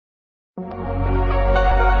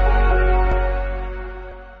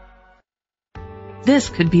This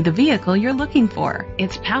could be the vehicle you're looking for.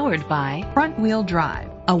 It's powered by front-wheel drive,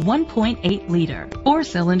 a 1.8-liter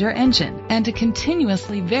 4-cylinder engine, and a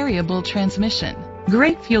continuously variable transmission.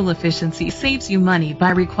 Great fuel efficiency saves you money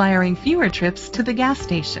by requiring fewer trips to the gas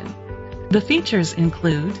station. The features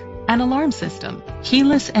include an alarm system,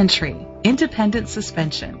 keyless entry, independent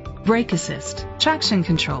suspension, brake assist, traction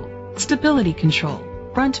control, stability control,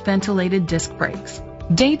 front ventilated disc brakes,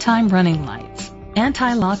 daytime running lights,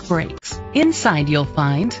 anti-lock brakes. Inside you'll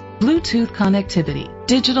find Bluetooth connectivity,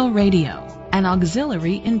 digital radio, an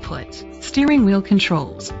auxiliary input, steering wheel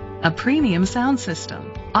controls, a premium sound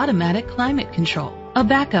system, automatic climate control, a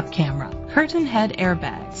backup camera, curtain head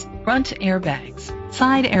airbags, front airbags,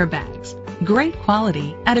 side airbags. Great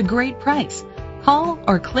quality at a great price. Call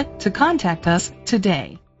or click to contact us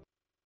today.